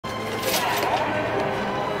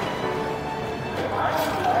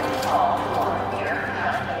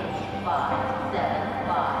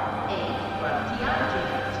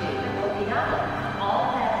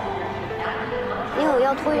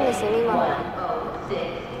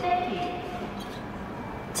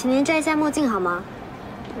请您摘下墨镜好吗？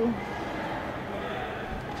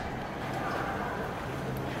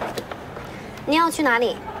您要去哪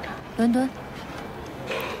里？伦敦。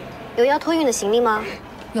有要托运的行李吗？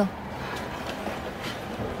有。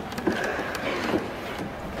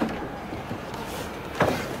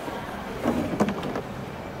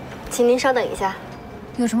请您稍等一下。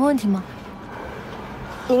有什么问题吗？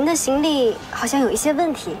您的行李好像有一些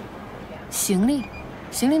问题。行李？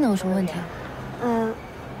行李能有什么问题啊？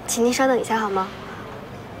请您稍等一下好吗？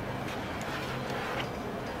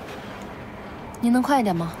您能快一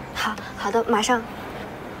点吗？好的，马上。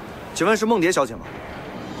请问是梦蝶小姐吗？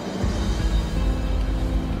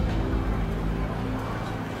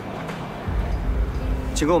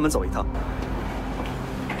请跟我们走一趟。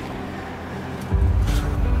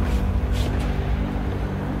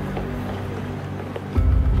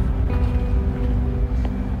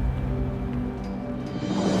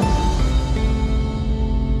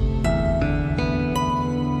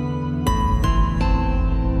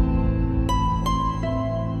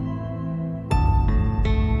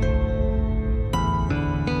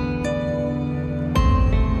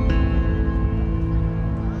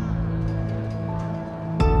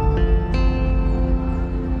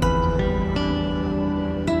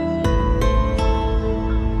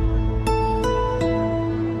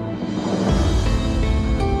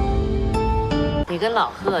你跟老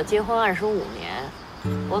贺结婚25年，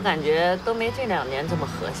我感觉都没这2年这么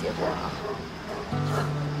和谐过啊。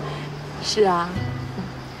是啊，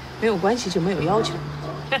没有关系就没有要求。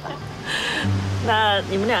那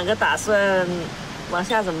你们2个打算往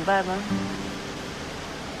下怎么办呢？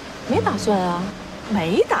没打算啊。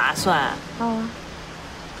没打算啊？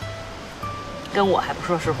跟我还不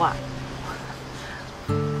说实话。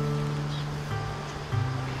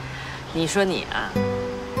你说你啊，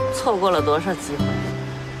错过了多少机会？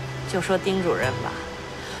就说丁主任吧，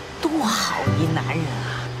多好一男人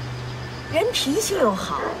啊，人脾气又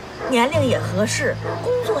好，年龄也合适，工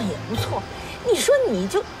作也不错。你说你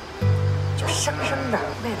就生生的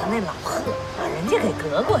为了那老贺把人家给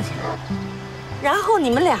隔过去了，然后你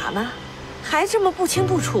们俩呢，还这么不清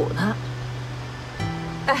不楚的。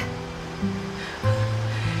哎，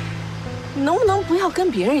你能不能不要跟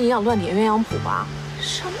别人一样乱点鸳鸯谱吧？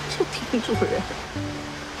什么叫丁主任？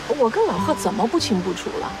我跟老贺怎么不清不楚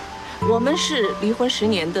了？我们是离婚10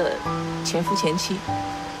年的前夫前妻，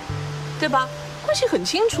对吧？关系很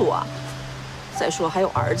清楚啊。再说还有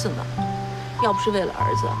儿子呢，要不是为了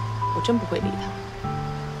儿子，我真不会理他。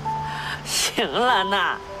行了，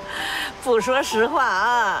那不说实话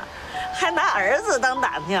啊，还拿儿子当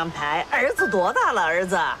打酱牌。儿子多大了？儿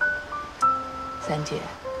子？三姐，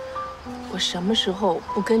我什么时候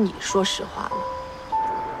不跟你说实话了？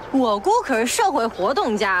我姑可是社会活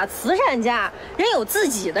动家、慈善家，人有自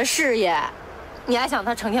己的事业，你还想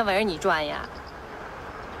她成天围着你转呀？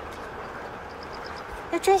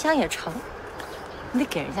要真想也成，你得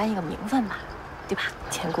给人家一个名分嘛，对吧，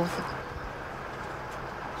钱姑父？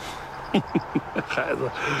孩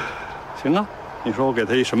子，行啊，你说我给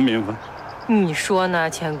他一什么名分？你说呢，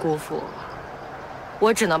钱姑父？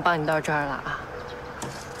我只能帮你到这儿了啊，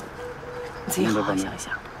你自己好好想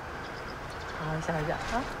想，好好想想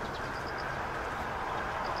啊。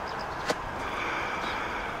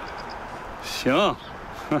行，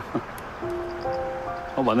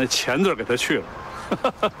我把那钱字给他去了。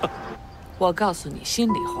我告诉你心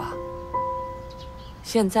里话，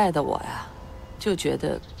现在的我呀，就觉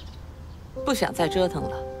得不想再折腾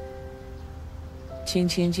了，清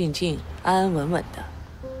清静静、安安稳稳的，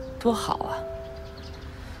多好啊！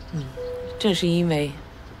正是因为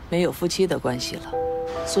没有夫妻的关系了，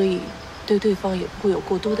所以对对方也不会有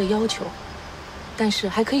过多的要求，但是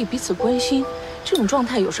还可以彼此关心，这种状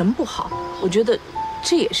态有什么不好？我觉得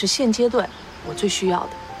这也是现阶段我最需要的，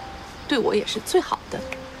对我也是最好的。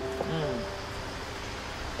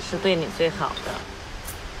是对你最好的。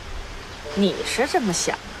你是这么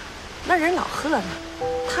想的，那人老贺呢？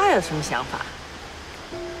他有什么想法？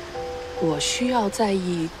我需要在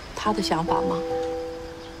意他的想法吗？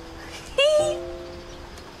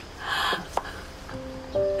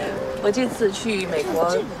我这次去美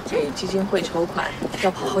国给基金会筹款，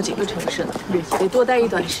要跑好几个城市呢，得多待一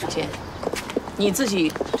段时间。你自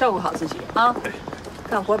己照顾好自己啊，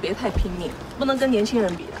干活别太拼命，不能跟年轻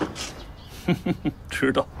人比的。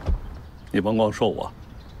知道，你甭光说我，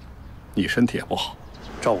你身体也不好，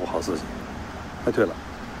照顾好自己。哎，对了，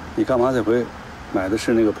你干嘛这回买的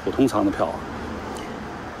是那个普通舱的票啊？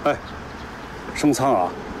哎，升舱啊，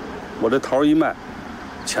我这头一卖，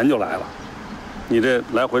钱就来了。你这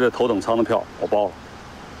来回这头等舱的票我包了。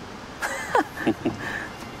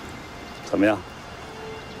怎么样？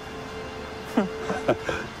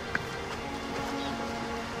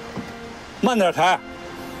慢点开。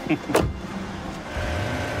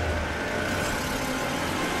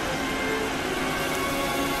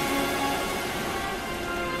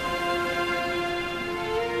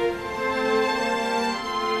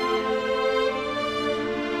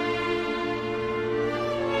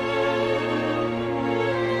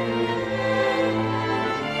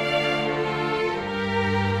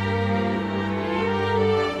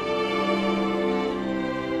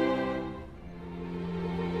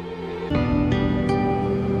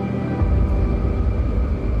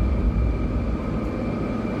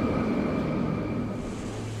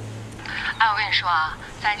我跟你说啊，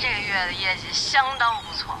咱这个月的业绩相当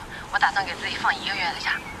不错，我打算给自己放1个月的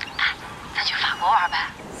假。哎，咱去法国玩呗？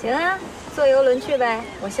行啊，坐游轮去呗，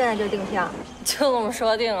我现在就订票。就这么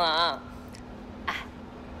说定了啊！哎，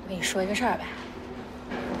我跟你说一个事儿呗，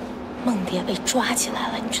梦蝶被抓起来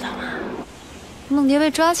了，你知道吗？梦蝶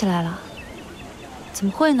被抓起来了？怎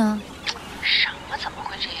么会呢？什么怎么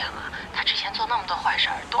会这样啊？他之前做那么多坏事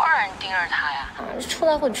儿，多少人盯着他呀！出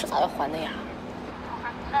来后你迟早要还的呀。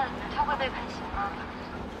那他会被判刑吗？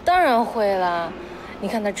当然会了，你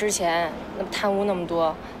看他之前那贪污那么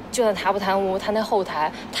多，就算他不贪污，他那后台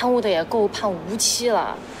贪污的也够判无期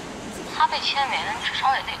了。他被牵连，至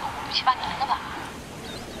少也得个5、7、8年的吧。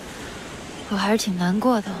我还是挺难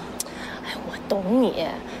过的。哎，我懂你。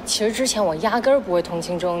其实之前我压根儿不会同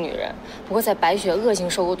情这种女人，不过在白雪恶性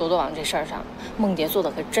收购朵朵网这事儿上，梦蝶做的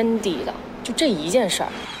可真地道。就这一件事儿，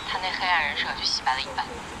她那黑暗人设就洗白了一半。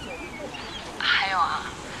还有啊。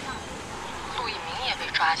陆一鸣也被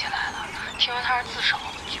抓起来了，听说他是自首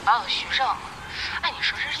举报了徐正。哎，你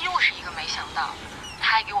说这又是一个没想到，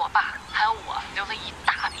他还给我爸还有我留了一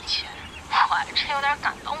大笔钱，我真有点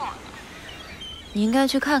感动了呢。你应该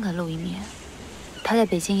去看看陆一鸣，他在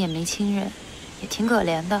北京也没亲人，也挺可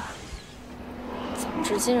怜的。早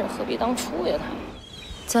知今日何必当初呀他。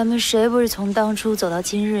咱们谁不是从当初走到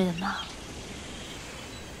今日的呢？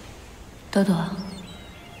朵朵，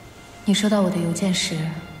你收到我的邮件时，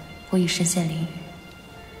我已身陷囹圄。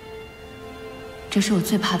这是我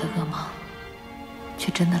最怕的噩梦，却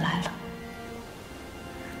真的来了。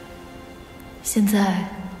现在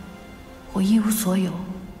我一无所有，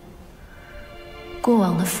过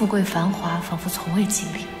往的富贵繁华仿佛从未经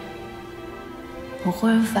历。我忽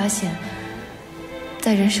然发现，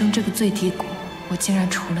在人生这个最低谷，我竟然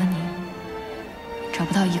除了你，找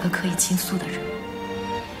不到一个可以倾诉的人。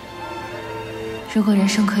如果人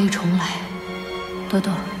生可以重来，朵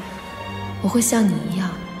朵，我会像你一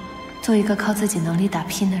样，做一个靠自己能力打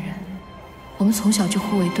拼的人。我们从小就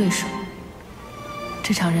互为对手，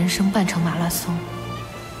这场人生半程马拉松，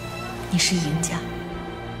你是赢家。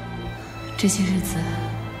这些日子，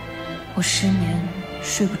我失眠，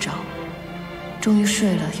睡不着，终于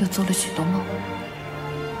睡了，又做了许多梦。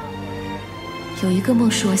有一个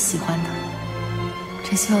梦是我喜欢的，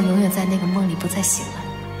只希望永远在那个梦里不再醒来。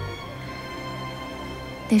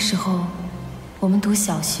那时候，我们读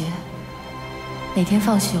小学，每天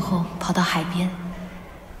放学后跑到海边，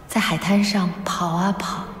在海滩上跑啊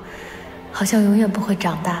跑，好像永远不会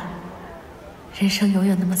长大，人生永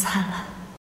远那么灿烂。